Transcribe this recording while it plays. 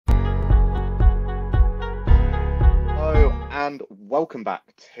and welcome back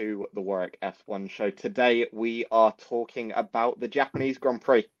to the Warwick F1 Show. Today we are talking about the Japanese Grand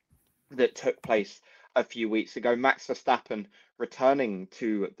Prix that took place a few weeks ago. Max Verstappen returning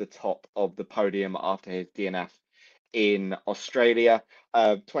to the top of the podium after his DNF in Australia.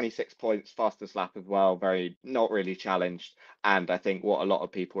 26 points, fastest lap as well, very not really challenged, and I think what a lot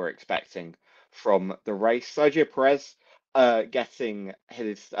of people were expecting from the race. Sergio Perez getting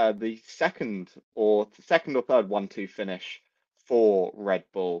his the second or third 1-2 finish for Red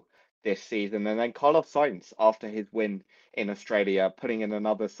Bull this season, and then Carlos Sainz after his win in Australia, putting in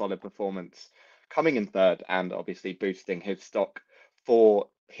another solid performance, coming in third, and obviously boosting his stock for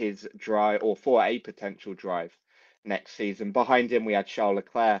his drive or for a potential drive next season. Behind him, we had Charles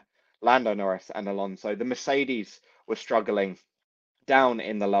Leclerc, Lando Norris, and Alonso. The Mercedes were struggling down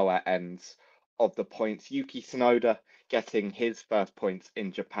in the lower ends of the points. Yuki Tsunoda getting his first points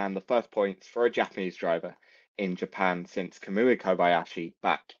in Japan, the first points for a Japanese driver in Japan since Kamui Kobayashi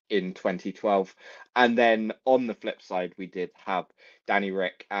back in 2012. And then on the flip side, we did have Danny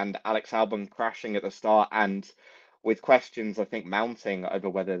Ric and Alex Albon crashing at the start, and with questions, I think, mounting over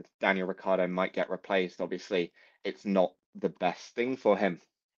whether Daniel Ricciardo might get replaced. Obviously, it's not the best thing for him.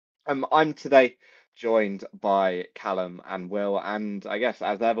 I'm today joined by Callum and Will, and I guess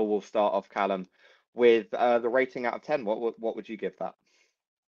as ever, we'll start off, Callum, with the rating out of 10. What would you give that?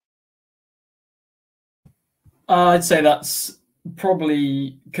 I'd say that's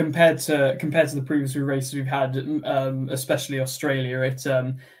probably compared to the previous races we've had, especially Australia.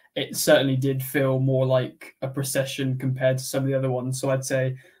 It certainly did feel more like a procession compared to some of the other ones. So I'd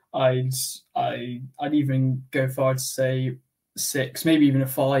say I'd even go far to say 6, maybe even a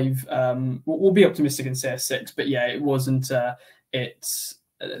 5. We'll be optimistic and say a 6. But yeah, it wasn't. There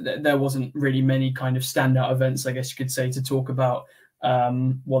wasn't really many kind of standout events, I guess you could say, to talk about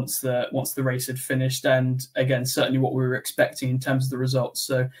once the race had finished, and again, certainly what we were expecting in terms of the results.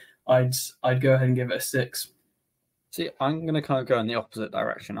 So I'd go ahead and give it a 6. See, I'm going to kind of go in the opposite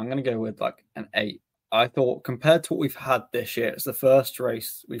direction. I'm going to go with like an 8. I thought compared to what we've had this year, it's the first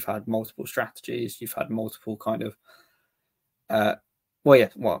race we've had multiple strategies. You've had multiple kind of, I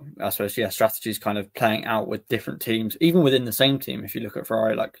suppose, strategies kind of playing out with different teams, even within the same team. If you look at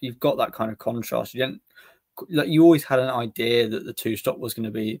Ferrari, like you've got that kind of contrast. You always had an idea that the two-stop was going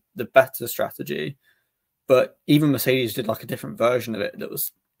to be the better strategy, but even Mercedes did like a different version of it that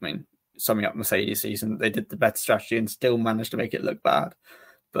was, summing up Mercedes season, they did the better strategy and still managed to make it look bad.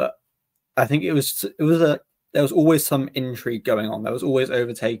 But I think there was always some intrigue going on. There was always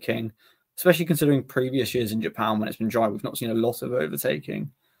overtaking, especially considering previous years in Japan when it's been dry. We've not seen a lot of overtaking.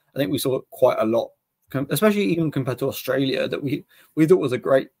 I think we saw quite a lot, especially even compared to Australia, that we thought was a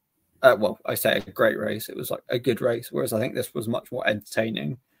great. I say a great race. It was like a good race, whereas I think this was much more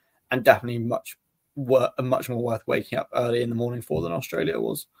entertaining and definitely much more worth waking up early in the morning for than Australia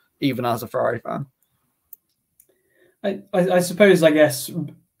was, even as a Ferrari fan. I suppose, I guess,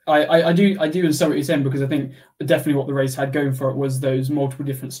 I do understand what you're saying, because I think definitely what the race had going for it was those multiple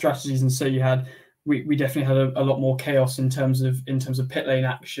different strategies, and so we definitely had a lot more chaos in terms of pit lane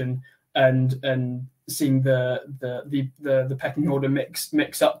action and seeing the pecking order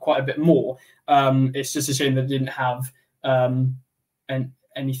mix up quite a bit more. It's just a shame that it didn't have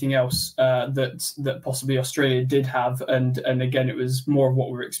anything else that possibly Australia did have, and again, it was more of what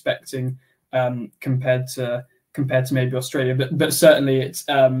we were expecting compared to maybe Australia, but certainly it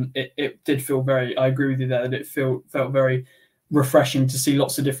did feel very. I agree with you there that it felt very refreshing to see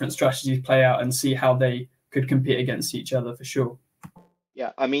lots of different strategies play out and see how they could compete against each other, for sure.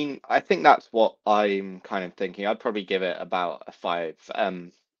 Yeah, I think that's what I'm kind of thinking. I'd probably give it about a 5.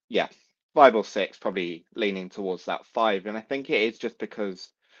 5 or 6, probably leaning towards that 5. And I think it is just because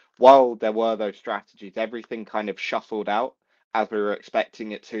while there were those strategies, everything kind of shuffled out as we were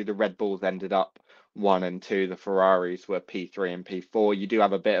expecting it to. The Red Bulls ended up 1 and 2. The Ferraris were P3 and P4. You do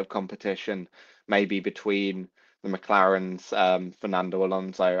have a bit of competition maybe between the McLarens, Fernando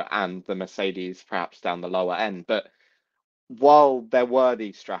Alonso, and the Mercedes, perhaps down the lower end. But while there were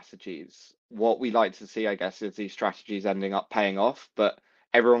these strategies, what we like to see, I guess, is these strategies ending up paying off, but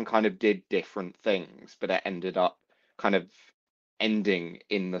everyone kind of did different things, but it ended up kind of ending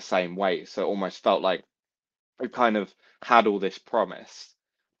in the same way. So it almost felt like we kind of had all this promise,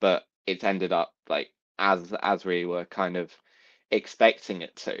 but it's ended up like as we were kind of expecting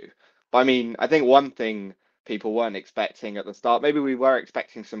it to. But I think one thing people weren't expecting at the start, maybe we were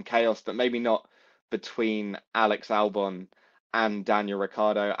expecting some chaos, but maybe not between Alex Albon and Daniel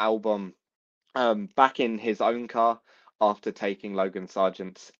Ricciardo. Albon back in his own car after taking Logan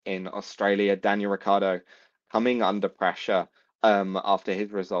Sargent in Australia. Daniel Ricciardo coming under pressure after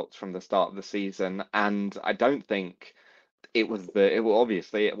his results from the start of the season. And I don't think it wasn't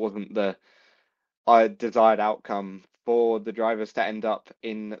the desired outcome for the drivers to end up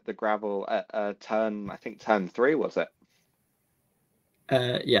in the gravel at turn 3, was it?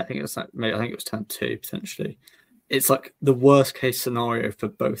 Yeah, I think it was maybe, I think it was turn 2 potentially. It's like the worst case scenario for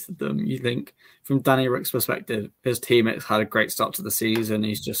both of them. You think from Danny Rick's perspective, his teammates had a great start to the season.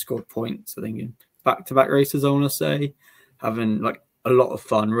 He's just scored points, I think, in back-to-back races, I want to say, having like a lot of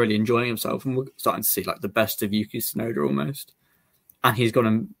fun, really enjoying himself. And we're starting to see like the best of Yuki Tsunoda almost. And he's going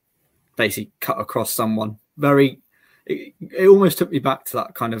to basically cut across someone. It almost took me back to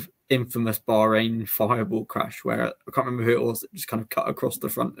that kind of infamous Bahrain fireball crash where I can't remember who it was that just kind of cut across the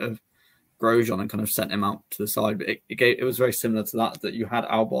front of Grosjean and kind of sent him out to the side. But it was very similar to that you had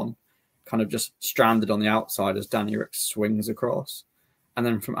Albon kind of just stranded on the outside as Danny Rick swings across. And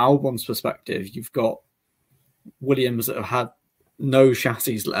then from Albon's perspective, you've got Williams that have had no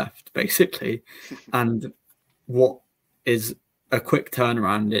chassis left, basically. And what is a quick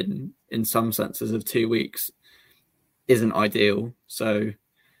turnaround in some senses of 2 weeks isn't ideal. So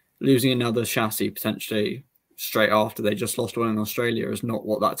losing another chassis potentially straight after they just lost one in Australia is not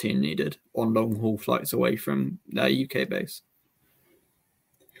what that team needed on long haul flights away from their UK base.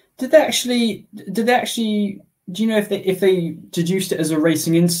 Did they actually? Do you know if they deduced it as a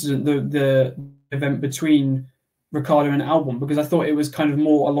racing incident, the event between Ricciardo and Albon? Because I thought it was kind of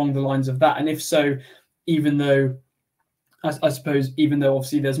more along the lines of that. And if so, even though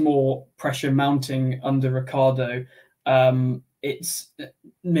obviously there's more pressure mounting under Ricciardo, it's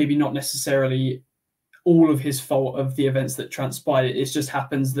maybe not necessarily all of his fault of the events that transpired. It just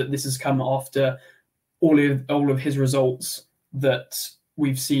happens that this has come after all of his results that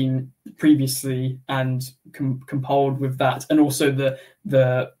we've seen previously and compiled with that, and also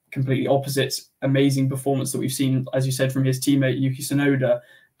the completely opposite amazing performance that we've seen, as you said, from his teammate Yuki Tsunoda,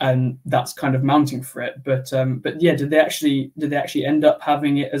 and that's kind of mounting for it. But yeah, did they actually end up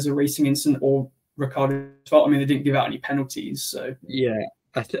having it as a racing incident or Ricciardo's fault? I mean, they didn't give out any penalties, so yeah,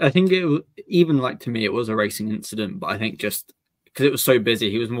 I think it was, even like to me, it was a racing incident. But I think just because it was so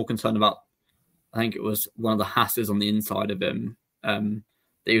busy, he was more concerned about. I think it was one of the Haas's on the inside of him.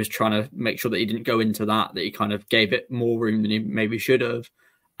 That he was trying to make sure that he didn't go into that he kind of gave it more room than he maybe should have,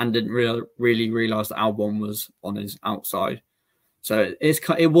 and didn't really realise that Albon was on his outside. So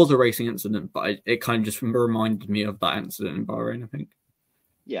it was a racing incident, but it kind of just reminded me of that incident in Bahrain, I think.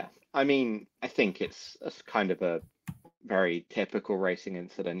 Yeah, I mean, I think it's kind of a very typical racing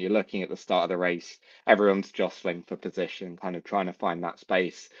incident. You're looking at the start of the race, everyone's jostling for position, kind of trying to find that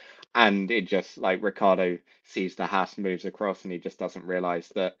space. And it just, like, Ricciardo sees the Haas, moves across, and he just doesn't realise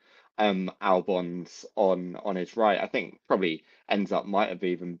that Albon's on his right. I think probably might have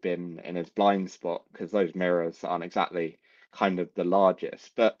even been in his blind spot, because those mirrors aren't exactly kind of the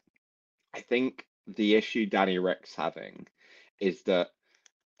largest. But I think the issue Danny Rick's having is that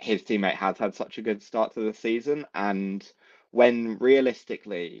his teammate has had such a good start to the season, and when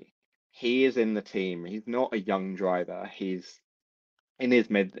realistically he is in the team, he's not a young driver. He's in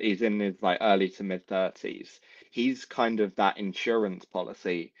his like early to mid 30s. He's kind of that insurance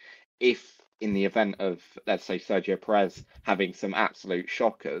policy. If in the event of, let's say, Sergio Perez having some absolute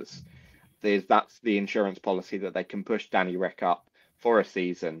shockers, that's the insurance policy that they can push Danny Rick up for a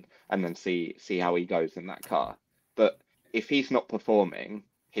season and then see how he goes in that car. But if he's not performing,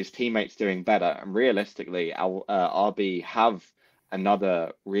 his teammates doing better, and realistically, RB have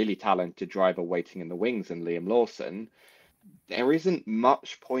another really talented driver waiting in the wings in Liam Lawson, there isn't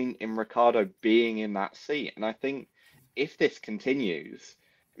much point in Ricciardo being in that seat. And I think if this continues,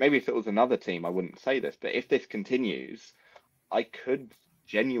 maybe if it was another team, I wouldn't say this, but if this continues, I could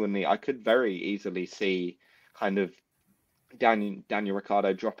very easily see kind of Daniel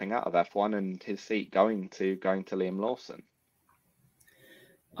Ricciardo dropping out of F1 and his seat going to Liam Lawson.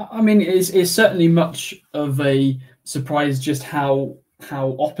 I mean, it's certainly much of a surprise just how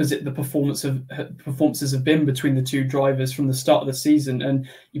opposite the performances have been between the two drivers from the start of the season. And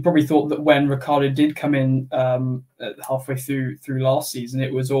you probably thought that when Ricciardo did come in halfway through last season,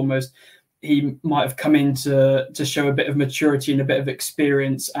 it was almost he might have come in to show a bit of maturity and a bit of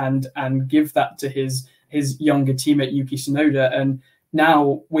experience and give that to his younger teammate Yuki Tsunoda. And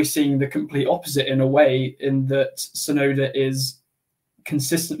now we're seeing the complete opposite in a way, in that Tsunoda is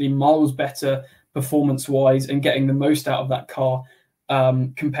consistently miles better performance-wise and getting the most out of that car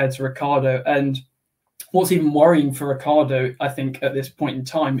compared to Ricciardo. And what's even worrying for Ricciardo, I think, at this point in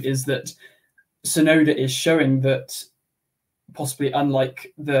time, is that Tsunoda is showing that, possibly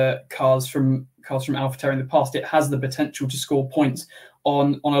unlike the cars from AlphaTauri in the past, it has the potential to score points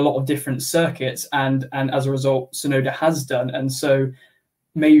on a lot of different circuits, and as a result, Tsunoda has done. And so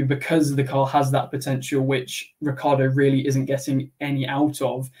maybe because the car has that potential, which Ricciardo really isn't getting any out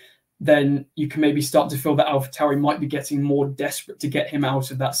of, then you can maybe start to feel that AlphaTauri might be getting more desperate to get him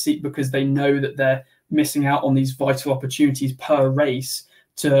out of that seat because they know that they're missing out on these vital opportunities per race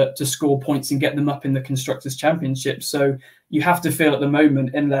to score points and get them up in the Constructors' Championship. So you have to feel at the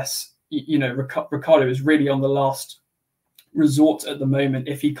moment, unless, Ricciardo is really on the last resort at the moment,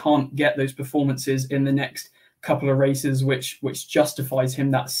 if he can't get those performances in the next couple of races which justifies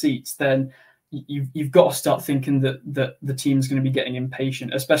him that seat, then you've got to start thinking that the team's going to be getting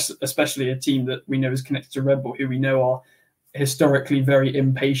impatient, especially a team that we know is connected to Red Bull, who we know are historically very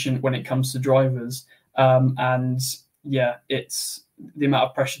impatient when it comes to drivers. It's the amount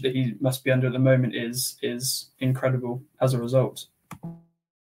of pressure that he must be under at the moment is incredible as a result.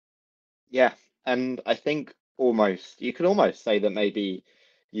 Yeah, and I think you could almost say that maybe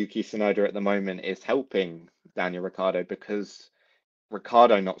Yuki Tsunoda at the moment is helping Daniel Ricciardo, because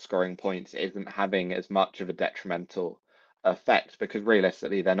Ricciardo not scoring points isn't having as much of a detrimental effect, because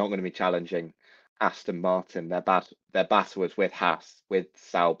realistically they're not going to be challenging Aston Martin. Their battle was with Haas, with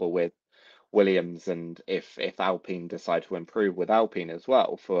Sauber, with Williams, and if Alpine decide to improve with Alpine as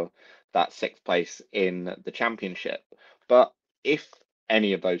well for that sixth place in the championship. But if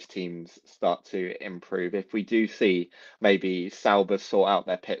any of those teams start to improve, if we do see maybe Sauber sort out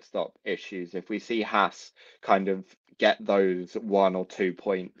their pit stop issues, if we see Haas kind of get those 1 or 2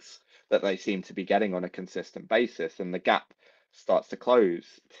 points that they seem to be getting on a consistent basis, and the gap starts to close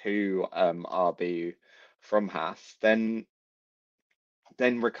to RB from Haas, then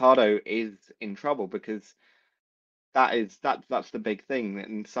Ricciardo is in trouble, because that's the big thing.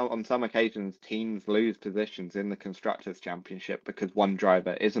 And so on some occasions, teams lose positions in the Constructors' Championship because one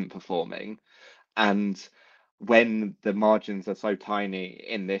driver isn't performing. And when the margins are so tiny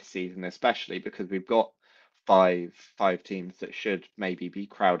in this season, especially because we've got five teams that should maybe be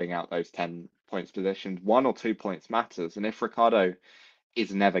crowding out those 10 points positions, 1 or 2 points matters. And if Ricciardo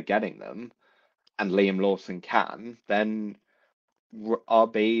is never getting them and Liam Lawson can, then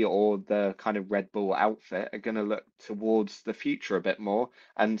RB or the kind of Red Bull outfit are going to look towards the future a bit more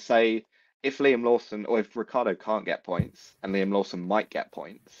and say, if Liam Lawson or if Ricciardo can't get points and Liam Lawson might get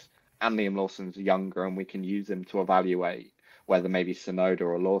points, and Liam Lawson's younger and we can use him to evaluate whether maybe Tsunoda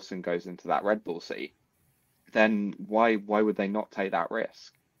or Lawson goes into that Red Bull seat, then why would they not take that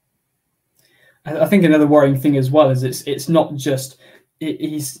risk? I think another worrying thing as well is it's not just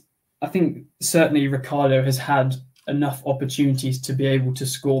I think certainly Ricciardo has had enough opportunities to be able to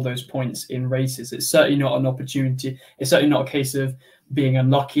score those points in races. It's certainly not an opportunity. It's certainly not a case of being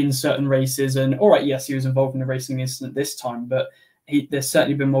unlucky in certain races. And all right, yes, he was involved in a racing incident this time, but there's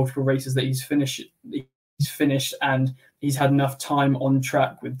certainly been multiple races that he's finished and he's had enough time on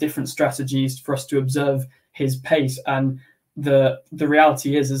track with different strategies for us to observe his pace. And the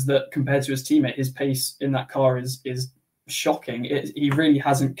reality is that compared to his teammate, his pace in that car is shocking. He really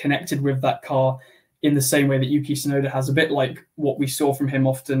hasn't connected with that car in the same way that Yuki Tsunoda has, a bit like what we saw from him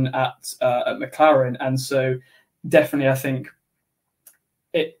often at McLaren. And so definitely I think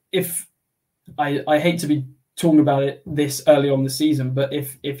if I hate to be talking about it this early on the season, but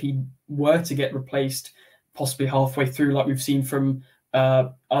if he were to get replaced possibly halfway through, like we've seen from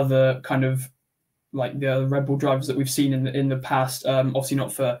other kind of like the Red Bull drivers that we've seen in the past, obviously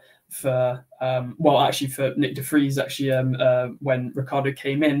not for Nick de Vries, when Ricciardo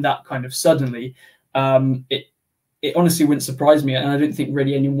came in that kind of suddenly, it honestly wouldn't surprise me, and I don't think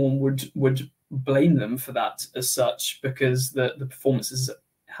really anyone would blame them for that as such, because the performances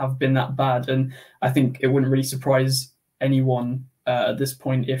have been that bad, and I think it wouldn't really surprise anyone at this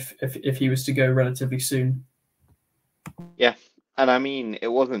point if he was to go relatively soon. Yeah, and I mean, it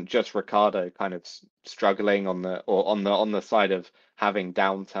wasn't just Ricciardo kind of struggling on the side of having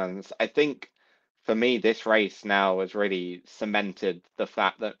downturns. I think for me, this race now has really cemented the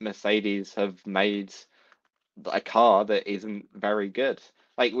fact that Mercedes have made a car that isn't very good.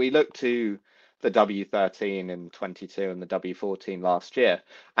 Like, we look to the W13 in 22 and the W14 last year,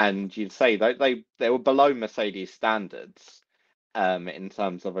 and you'd say that they were below Mercedes standards, in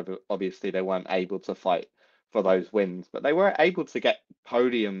terms of, obviously they weren't able to fight for those wins, but they were able to get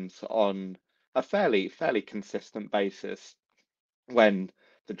podiums on a fairly consistent basis when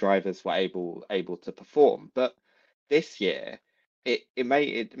the drivers were able to perform. But this year, it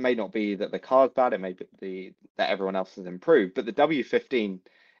may not be that the car's bad, it may be that everyone else has improved, but the W15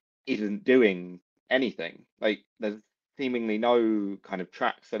 isn't doing anything. Like, there's seemingly no kind of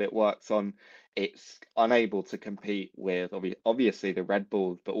tracks that it works on. It's unable to compete with obviously the Red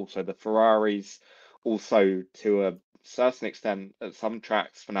Bulls, but also the Ferraris, also to a certain extent at some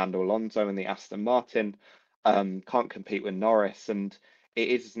tracks, Fernando Alonso and the Aston Martin can't compete with Norris, and it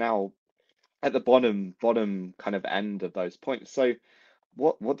is now at the bottom kind of end of those points. So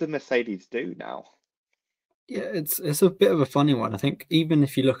what did Mercedes do now? Yeah, it's a bit of a funny one. I think even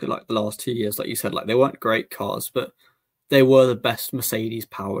if you look at like the last 2 years, like you said, like they weren't great cars, but they were the best Mercedes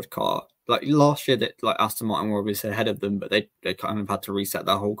powered car. Like last year, that like Aston Martin were obviously ahead of them, but they kind of had to reset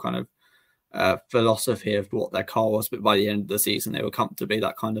that whole kind of philosophy of what their car was. But by the end of the season, they were comfortably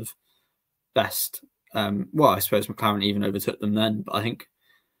that kind of best. Well, I suppose McLaren even overtook them then, but I think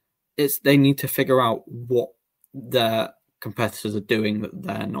they need to figure out what their competitors are doing that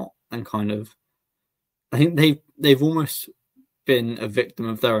they're not, and kind of I think they've almost been a victim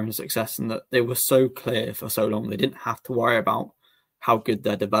of their own success, in that they were so clear for so long they didn't have to worry about how good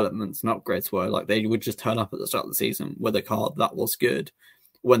their developments and upgrades were. Like they would just turn up at the start of the season with a car that was good,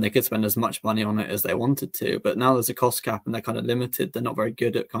 when they could spend as much money on it as they wanted to. But now there's a cost cap and they're kind of limited. They're not very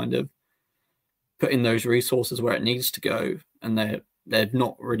good at kind of putting those resources where it needs to go, and they've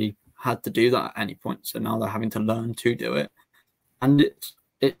not really had to do that at any point. So now they're having to learn to do it, and it's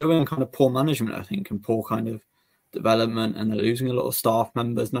doing kind of poor management, I think, and poor kind of development, and they're losing a lot of staff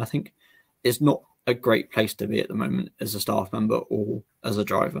members. And I think it's not a great place to be at the moment as a staff member or as a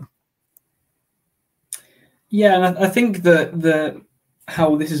driver. Yeah, and I think that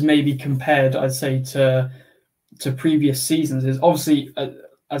how this is maybe compared, I'd say, to previous seasons is obviously,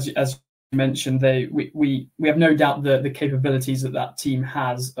 as you mentioned, we have no doubt the capabilities that team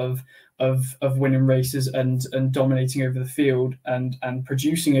has of winning races and dominating over the field and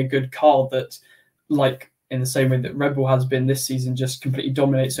producing a good car that, like in the same way that Red Bull has been this season, just completely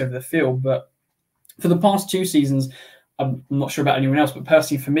dominates over the field. But for the past 2 seasons, I'm not sure about anyone else, but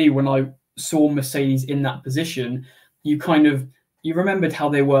personally for me, when I saw Mercedes in that position, you remembered how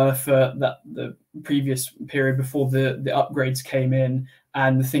they were for the previous period before the upgrades came in,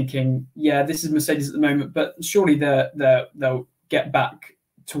 and thinking, yeah, this is Mercedes at the moment, but surely they'll get back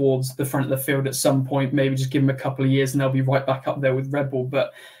towards the front of the field at some point, maybe just give them a couple of years and they'll be right back up there with Red Bull.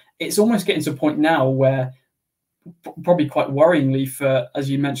 But it's almost getting to a point now where, probably quite worryingly for, as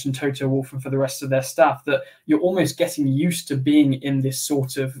you mentioned, Toto Wolff and for the rest of their staff, that you're almost getting used to being in this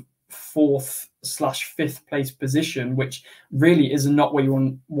sort of 4th/5th place position, which really is not where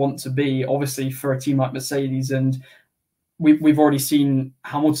you want to be, obviously, for a team like Mercedes. And we've already seen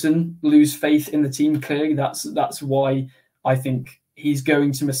Hamilton lose faith in the team. Clearly, that's why I think he's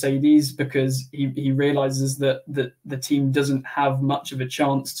going to Mercedes, because he realizes that the team doesn't have much of a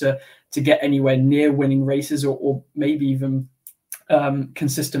chance to get anywhere near winning races or maybe even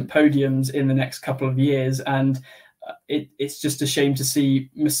consistent podiums in the next couple of years. And it's just a shame to see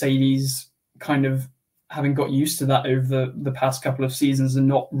Mercedes kind of having got used to that over the past couple of seasons and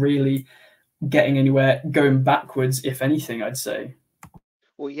not really getting anywhere, going backwards, if anything, I'd say.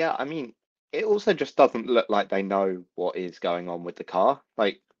 Well, yeah, I mean, it also just doesn't look like they know what is going on with the car.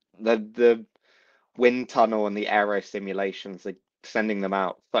 Like the wind tunnel and the aero simulations are sending them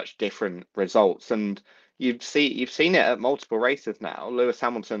out such different results, and you've seen it at multiple races now. Lewis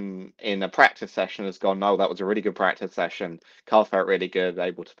Hamilton in a practice session has gone, "Oh, that was a really good practice session. Car felt really good,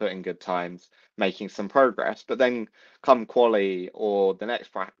 able to put in good times, making some progress." But then come quali or the next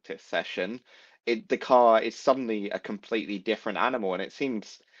practice session, the car is suddenly a completely different animal, and it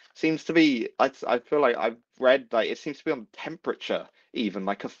seems to be. I feel like I've read like it seems to be on temperature, even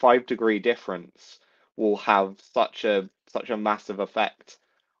like a 5-degree difference will have such a massive effect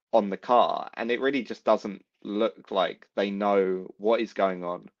on the car, and it really just doesn't look like they know what is going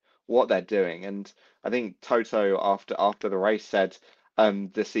on, what they're doing. And I think Toto after the race said,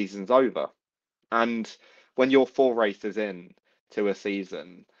 the season's over. And when you're 4 races in to a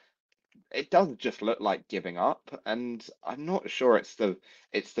season, it does just look like giving up, and I'm not sure it's the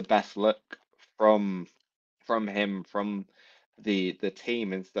best look from him, from the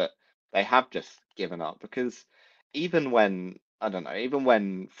team, is that they have just given up. Because even when, I don't know, even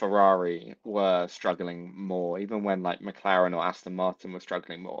when Ferrari were struggling more, even when like McLaren or Aston Martin were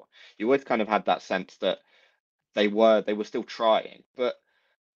struggling more, you always kind of had that sense that they were still trying. But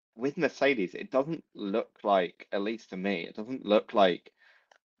with Mercedes, it doesn't look like, at least to me, it doesn't look like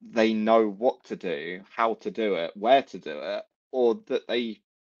they know what to do, how to do it, where to do it, or that they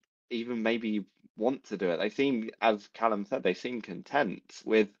even maybe want to do it. They seem, as Callum said, they seem content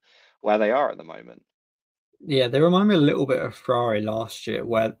with where they are at the moment. Yeah, they remind me a little bit of Ferrari last year,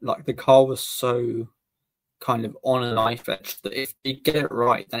 where like the car was so kind of on a knife edge that if they get it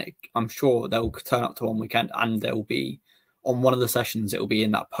right, then I'm sure they'll turn up to one weekend and they'll be on one of the sessions. It'll be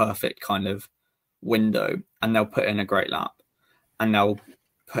in that perfect kind of window, and they'll put in a great lap, and they'll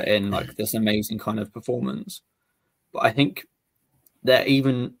put in like this amazing kind of performance. But I think they're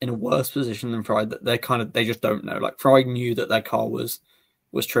even in a worse position than Ferrari, that they just don't know. Like Ferrari knew that their car was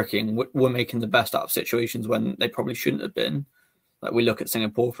was tricky and were making the best out of situations when they probably shouldn't have been. Like we look at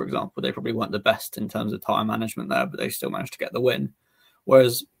Singapore, for example, they probably weren't the best in terms of time management there, but they still managed to get the win.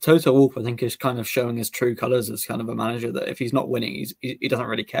 Whereas Toto Wolff, I think, is kind of showing his true colours as kind of a manager that if he's not winning, he doesn't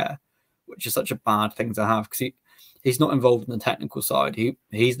really care, which is such a bad thing to have because he's not involved in the technical side.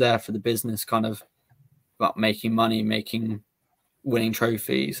 He's there for the business, kind of about making money, winning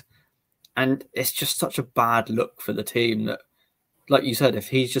trophies. And it's just such a bad look for the team that, like you said, if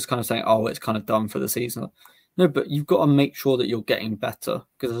he's just kind of saying, oh, it's kind of done for the season. No, but you've got to make sure that you're getting better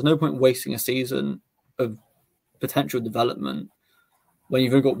because there's no point wasting a season of potential development when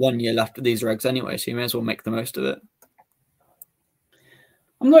you've only got 1 year left of these regs anyway, so you may as well make the most of it.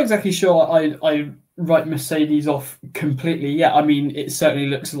 I'm not exactly sure I write Mercedes off completely yet. I mean, it certainly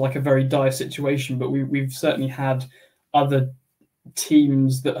looks like a very dire situation, but we've certainly had other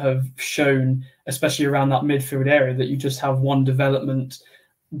teams that have shown, especially around that midfield area, that you just have one development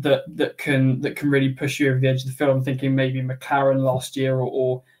that can really push you over the edge of the field. I'm thinking maybe McLaren last year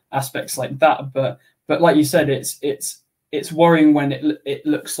or aspects like that. But like you said, it's worrying when it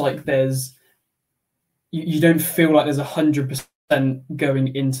looks like you don't feel like there's 100%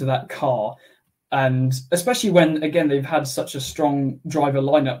 going into that car. And especially when, again, they've had such a strong driver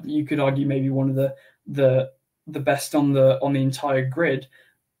lineup, you could argue maybe one of the best on the entire grid.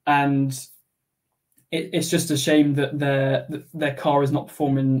 And it's just a shame that their car is not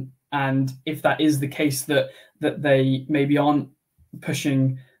performing. And if that is the case, that they maybe aren't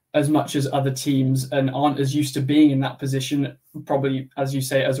pushing as much as other teams and aren't as used to being in that position, probably, as you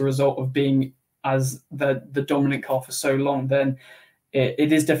say, as a result of being as the dominant car for so long, then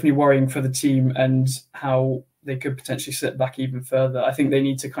it is definitely worrying for the team and how they could potentially slip back even further. I think they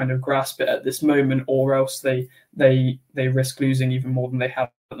need to kind of grasp it at this moment, or else they risk losing even more than they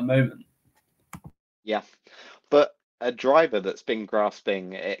have at the moment. Yeah, but a driver that's been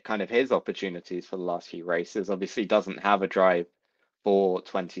grasping kind of his opportunities for the last few races obviously doesn't have a drive for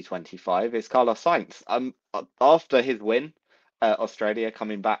 2025 is Carlos Sainz. After his win, Australia,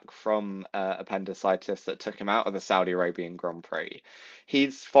 coming back from appendicitis that took him out of the Saudi Arabian Grand Prix,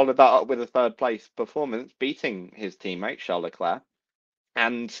 he's followed that up with a third place performance, beating his teammate Charles Leclerc.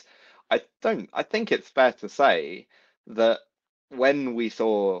 And I think it's fair to say that when we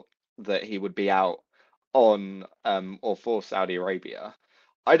saw that he would be out on or for Saudi Arabia,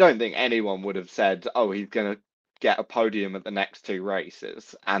 I don't think anyone would have said, oh, he's going to get a podium at the next two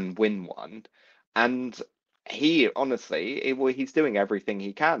races and win one. And he honestly, he's doing everything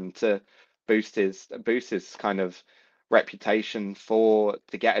he can to boost his kind of reputation to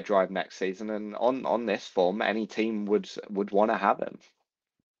get a drive next season. And on this form, any team would want to have him.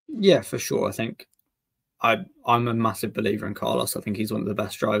 Yeah, for sure. I think I'm a massive believer in Carlos. I think he's one of the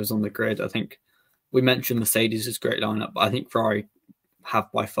best drivers on the grid. I think we mentioned Mercedes' great lineup, but I think Ferrari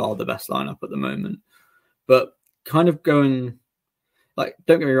have by far the best lineup at the moment. But kind of going, like,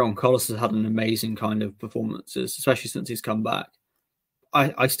 don't get me wrong, Carlos has had an amazing kind of performances, especially since he's come back.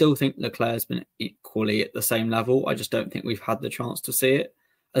 I still think Leclerc's been equally at the same level. I just don't think we've had the chance to see it.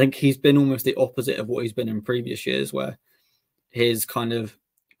 I think he's been almost the opposite of what he's been in previous years, where his kind of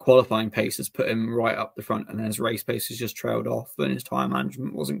qualifying pace has put him right up the front and then his race pace has just trailed off and his time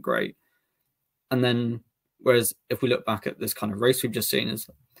management wasn't great. And then, whereas if we look back at this kind of race we've just seen,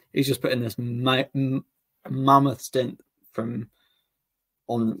 he's just put in this mammoth stint on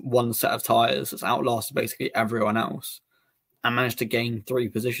one set of tyres that's outlasted basically everyone else and managed to gain 3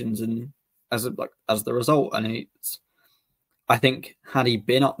 positions as the result. And I think had he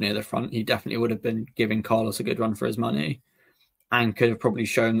been up near the front, he definitely would have been giving Carlos a good run for his money and could have probably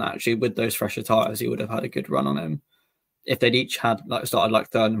shown that actually with those fresher tyres, he would have had a good run on him. If they'd each had started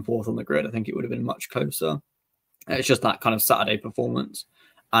 3rd and 4th on the grid, I think it would have been much closer. It's just that kind of Saturday performance.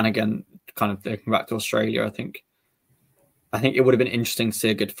 And again, kind of thinking back to Australia, I think it would have been interesting to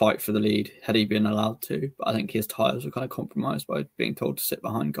see a good fight for the lead had he been allowed to. But I think his tyres were kind of compromised by being told to sit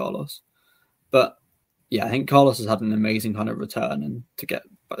behind Carlos. But yeah, I think Carlos has had an amazing kind of return, and to get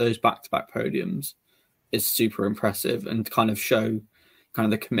those back-to-back podiums is super impressive, and kind of show kind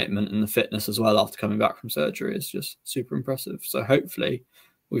of the commitment and the fitness as well after coming back from surgery is just super impressive. So hopefully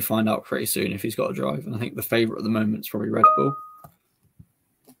we find out pretty soon if he's got a drive. And I think the favourite at the moment is probably Red Bull.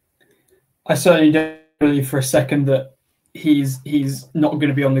 I certainly don't believe for a second that he's not going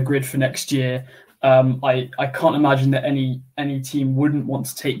to be on the grid for next year. I can't imagine that any team wouldn't want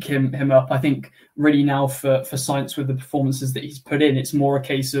to take him up. I think really now for Sainz, with the performances that he's put in, it's more a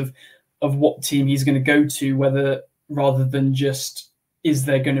case of what team he's going to go to, rather than just is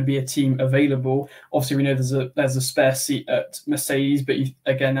there going to be a team available. Obviously, we know there's a spare seat at Mercedes, but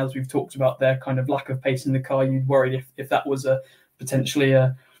again, as we've talked about their kind of lack of pace in the car, you'd worried if that was a potentially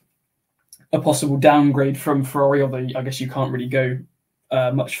a possible downgrade from Ferrari, although I guess you can't really go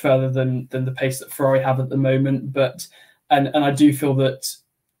much further than the pace that Ferrari have at the moment. But and I do feel that,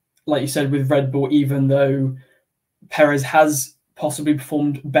 like you said, with Red Bull, even though Perez has possibly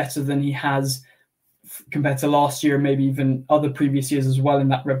performed better than he has compared to last year and maybe even other previous years as well in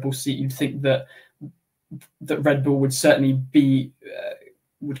that Red Bull seat, you'd think that Red Bull would certainly be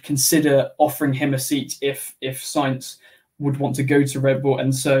would consider offering him a seat if Sainz would want to go to Red Bull.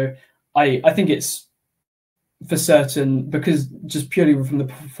 And so I think it's for certain, because just purely from the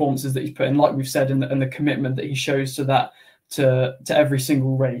performances that he's put in, like we've said, and the commitment that he shows to that to every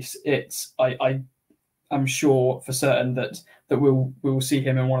single race, I'm sure for certain that we'll see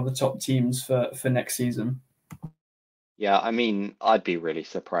him in one of the top teams for next season. Yeah, I mean, I'd be really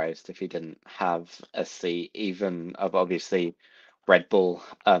surprised if he didn't have a seat, even of obviously Red Bull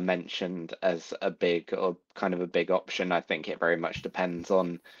mentioned as a big option. I think it very much depends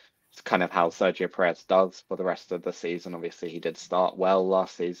on kind of how Sergio Perez does for the rest of the season. Obviously, he did start well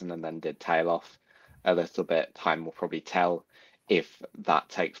last season and then did tail off a little bit. Time will probably tell if that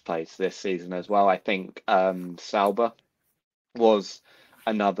takes place this season as well. I think Sauber was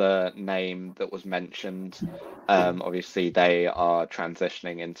another name that was mentioned. Obviously, they are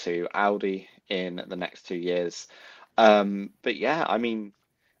transitioning into Audi in the next 2 years. But yeah, I mean,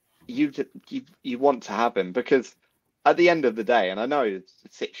 you want to have him because at the end of the day, and I know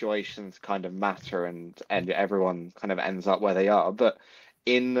situations kind of matter and everyone kind of ends up where they are, but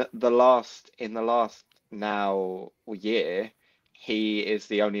in the last now year, he is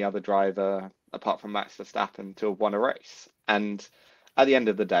the only other driver apart from Max Verstappen to have won a race. And at the end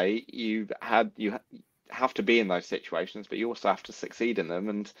of the day, you have to be in those situations, but you also have to succeed in them.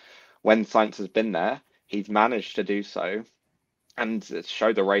 And when Sainz has been there, he's managed to do so and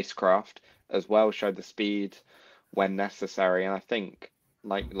show the racecraft as well, show the speed when necessary. And I think,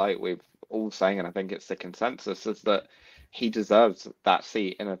 like we've all saying, and I think it's the consensus, is that he deserves that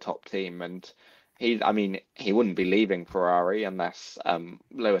seat in a top team. And he wouldn't be leaving Ferrari unless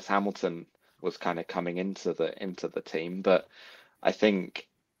Lewis Hamilton was kind of coming into the team. But I think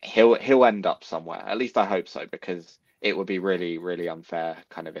he'll end up somewhere. At least I hope so, because it would be really, really unfair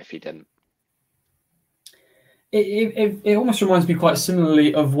kind of if he didn't. It almost reminds me quite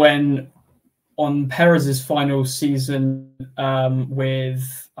similarly of when on Perez's final season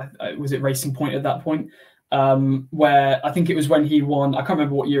with, was it Racing Point at that point? Where I think it was when he won, I can't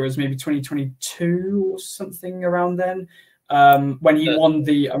remember what year it was, maybe 2022 or something around then. When he won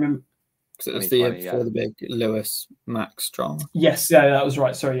I remember. It was the year before the big Lewis Max drama. Yes, yeah, that was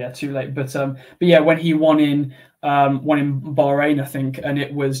right. Sorry, yeah, too late. But yeah, when he won in Bahrain, I think, and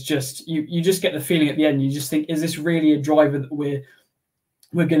it was just you just get the feeling at the end. You just think, is this really a driver that we're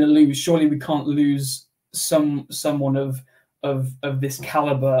going to lose? Surely we can't lose someone of this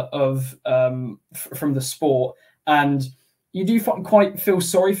caliber from the sport. And you do quite feel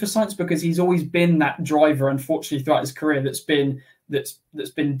sorry for Sainz because he's always been that driver, unfortunately, throughout his career that's been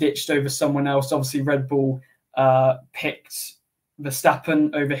ditched over someone else. Obviously, Red Bull picked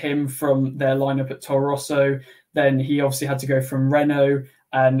Verstappen over him from their lineup at Toro Rosso. Then he obviously had to go from Renault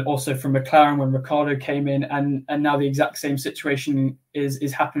and also from McLaren when Ricciardo came in, and now the exact same situation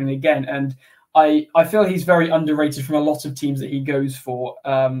is happening again. And I feel he's very underrated from a lot of teams that he goes for,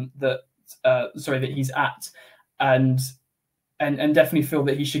 that he's at, and definitely feel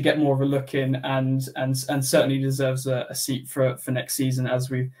that he should get more of a look in, and certainly deserves a seat for next season, as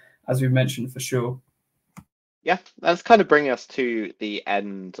we've mentioned, for sure. Yeah, that's kind of bringing us to the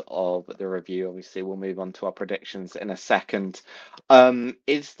end of the review. Obviously, we'll move on to our predictions in a second.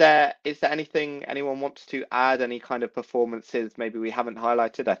 Is there anything anyone wants to add? Any kind of performances maybe we haven't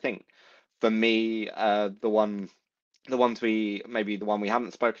highlighted? I think for me, the one we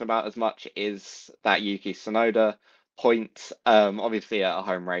haven't spoken about as much is that Yuki Tsunoda point. Obviously at a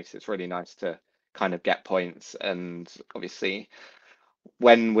home race, it's really nice to kind of get points, and obviously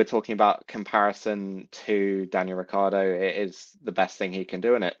when we're talking about comparison to Daniel Ricciardo, it is the best thing he can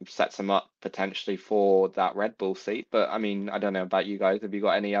do, and it sets him up potentially for that Red Bull seat. But I mean, I don't know about you guys. Have you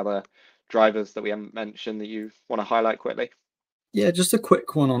got any other drivers that we haven't mentioned that you want to highlight quickly? Yeah, just a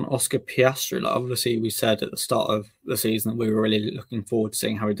quick one on Oscar Piastri. Like, obviously, we said at the start of the season that we were really looking forward to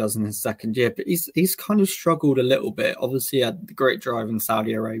seeing how he does in his second year, but he's kind of struggled a little bit. Obviously, he had the great drive in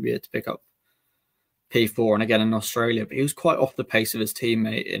Saudi Arabia to pick up P4 and again in Australia, but he was quite off the pace of his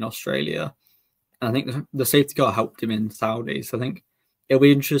teammate in Australia. And I think the safety car helped him in Saudi. So I think it'll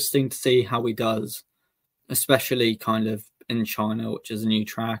be interesting to see how he does, especially kind of in China, which is a new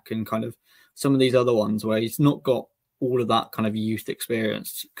track, and kind of some of these other ones where he's not got all of that kind of youth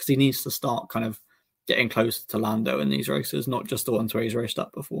experience, because he needs to start kind of getting closer to Lando in these races, not just the ones where he's raced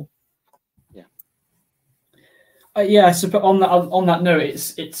up before. Yeah, so on that note,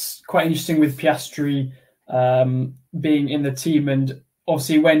 it's quite interesting with Piastri being in the team, and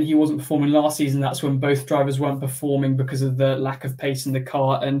obviously when he wasn't performing last season, that's when both drivers weren't performing because of the lack of pace in the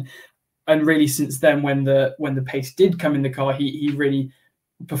car, and really since then, when the pace did come in the car, he really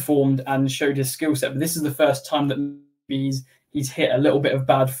performed and showed his skill set. But this is the first time that he's hit a little bit of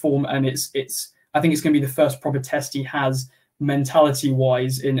bad form, and it's I think it's going to be the first proper test he has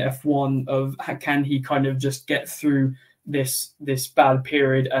mentality-wise in F1 of can he kind of just get through this bad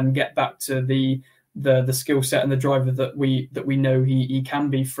period and get back to the skill set and the driver that we know he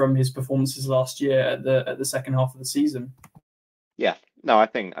can be from his performances last year at the second half of the season. Yeah, no, I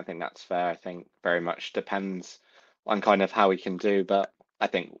think that's fair. I think very much depends on kind of how he can do, but I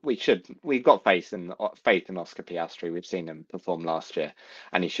think we've got faith in Oscar Piastri. We've seen him perform last year,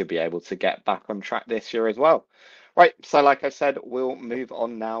 and he should be able to get back on track this year as well. Right, so like I said, we'll move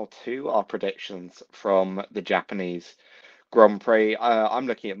on now to our predictions from the Japanese Grand Prix. I'm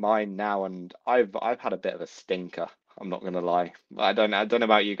looking at mine now, and I've had a bit of a stinker. I'm not going to lie. I don't know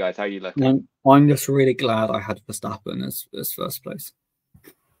about you guys. How are you looking? I'm just really glad I had Verstappen as first place.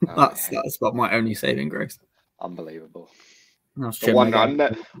 That's about my only saving grace. Unbelievable. The one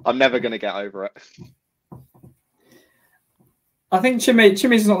I'm never going to get over it. I think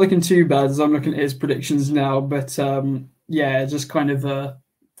Chimy's not looking too bad as I'm looking at his predictions now, but yeah, just kind of a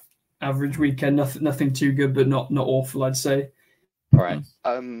average weekend. Nothing too good, but not awful, I'd say. All right.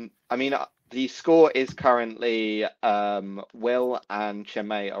 I mean, the score is currently Will and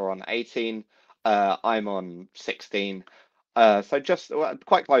Chime are on 18. I'm on 16. So just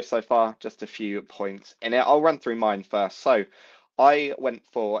quite close so far. Just a few points in it. I'll run through mine first. So I went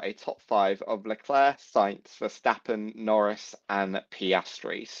for a top 5 of Leclerc, Sainz, Verstappen, Norris, and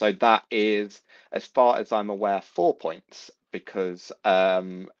Piastri. So that is, as far as I'm aware, 4 points because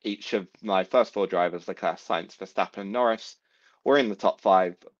each of my first 4 drivers, Leclerc, Sainz, Verstappen, Norris, were in the top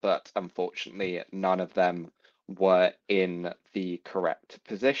 5, but unfortunately none of them were in the correct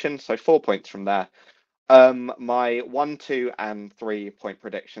position. So 4 points from there. My 1, 2, and 3 point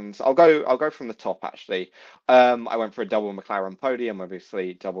predictions. I'll go from the top actually. I went for a double McLaren podium,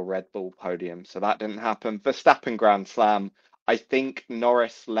 obviously double Red Bull podium, so that didn't happen. Verstappen Grand Slam. I think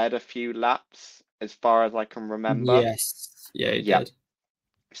Norris led a few laps as far as I can remember. Yes, yeah, he did.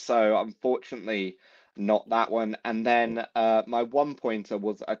 So unfortunately, not that one. And then my 1 pointer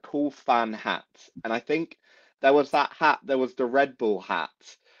was a cool fan hat, and I think there was that hat. There was the Red Bull hat.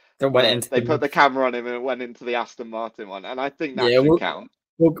 They put the camera on him and it went into the Aston Martin one, and I think that should count.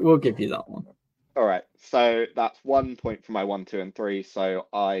 We'll give you that one. All right, so that's 1 point for my 1, 2, and 3. So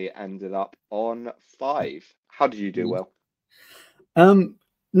I ended up on 5. How did you do, Will?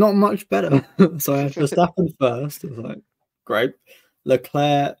 Not much better. So I had Verstappen first. I was like, great.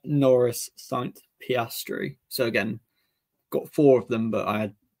 Leclerc, Norris, Sainz, Piastri. So again, got 4 of them, but I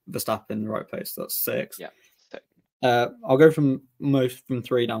had Verstappen in the right place. So that's 6. Yeah. I'll go from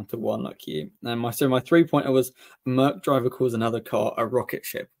 3 down to 1, like you. And my 3-pointer was a Merc driver calls another car a rocket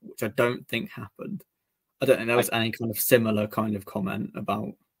ship, which I don't think happened. I don't think there was any kind of similar kind of comment about.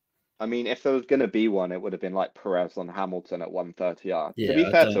 I mean, if there was going to be one, it would have been like Perez on Hamilton at 130R. Yeah, to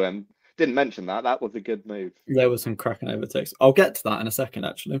be fair to him, didn't mention that. That was a good move. There was some cracking overtakes. I'll get to that in a second,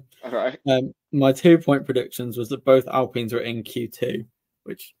 actually. All right. My 2-point predictions was that both Alpines were in Q2,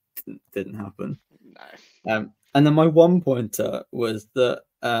 which didn't happen. No. And then my 1-pointer was that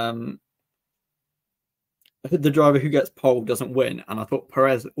the driver who gets pole doesn't win, and I thought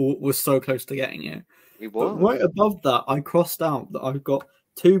Perez was so close to getting it. He was. But right above that, I crossed out that I've got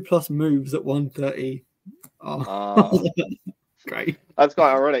 2+ moves at 130. Oh. Great. That's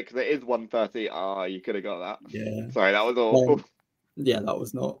quite ironic because it is 130. You could have got that. Yeah. Sorry, that was awful. Yeah, that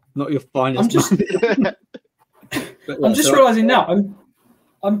was not your finest. I'm just realizing now.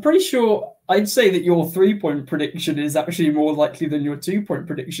 I'm pretty sure I'd say that your 3-point prediction is actually more likely than your 2-point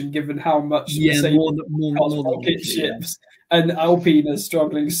prediction, given how much more rocket ships and Alpine are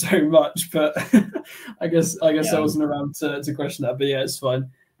struggling so much. But I guess I wasn't around to question that. But yeah, it's fine.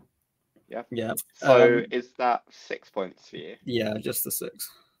 Yeah. So is that 6 points for you? Yeah, just the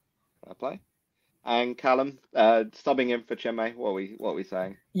 6. Fair play. And Callum, subbing in for Chime, what are we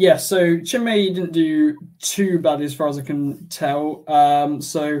saying? Yeah, so Chime didn't do too bad as far as I can tell.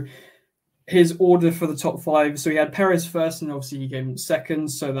 So his order for the top 5, so he had Perez first, and obviously he gave him second,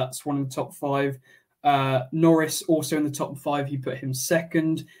 so that's one in the top 5. Norris also in the top 5, he put him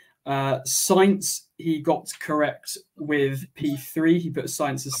second. Sainz, he got correct with P3, he put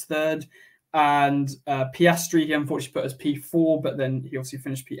Sainz as third. And Piastri, he unfortunately put as P4, but then he obviously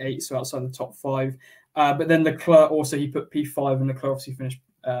finished P8, so outside the top 5. But then Leclerc also, he put P5, and Leclerc obviously finished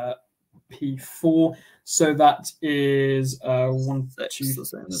P4. So that is 6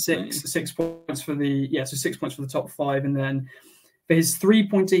 points for the 6 points for the top 5, and then for his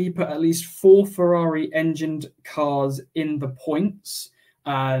 3-pointer, he put at least 4 Ferrari engined cars in the points.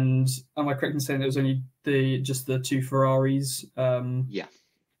 And am I correct in saying it was only just the 2 Ferraris? Yeah,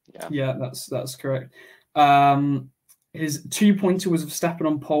 that's correct. His 2-pointer was Verstappen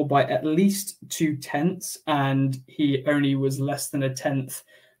on pole by at least 0.2, and he only was less than 1/10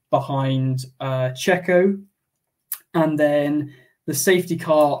 behind Checo. And then the safety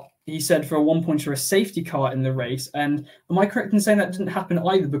car, he said for a 1-pointer, a safety car in the race. And am I correct in saying that didn't happen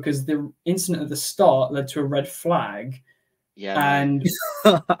either, because the incident at the start led to a red flag? Yeah. And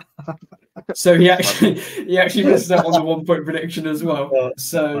so he actually missed out on the 1-point prediction as well.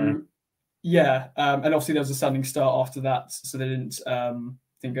 So yeah, and obviously there was a standing start after that, so they didn't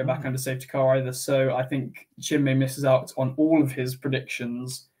go back under safety car either. So I think Chinmay misses out on all of his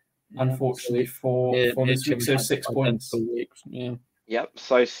predictions, unfortunately, for this week. So 6 points. Yep,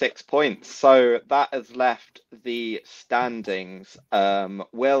 so 6 points. So that has left the standings.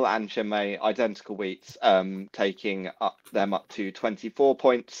 Will and Chinmay, identical weeks, taking them up to 24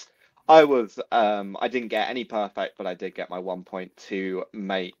 points. I didn't get any perfect, but I did get my 1 point to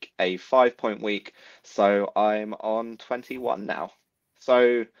make a 5-point week. So I'm on 21 now.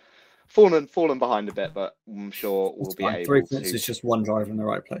 So fallen behind a bit, but I'm sure we'll be able 3 points is just one driver in the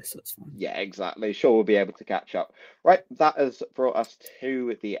right place. That's fine. Yeah, exactly. Sure, we'll be able to catch up. Right, that has brought us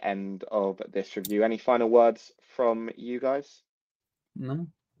to the end of this review. Any final words from you guys? No.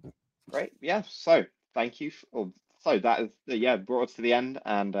 Great. Yeah. So thank you. So that is brought us to the end,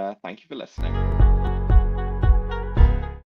 and thank you for listening.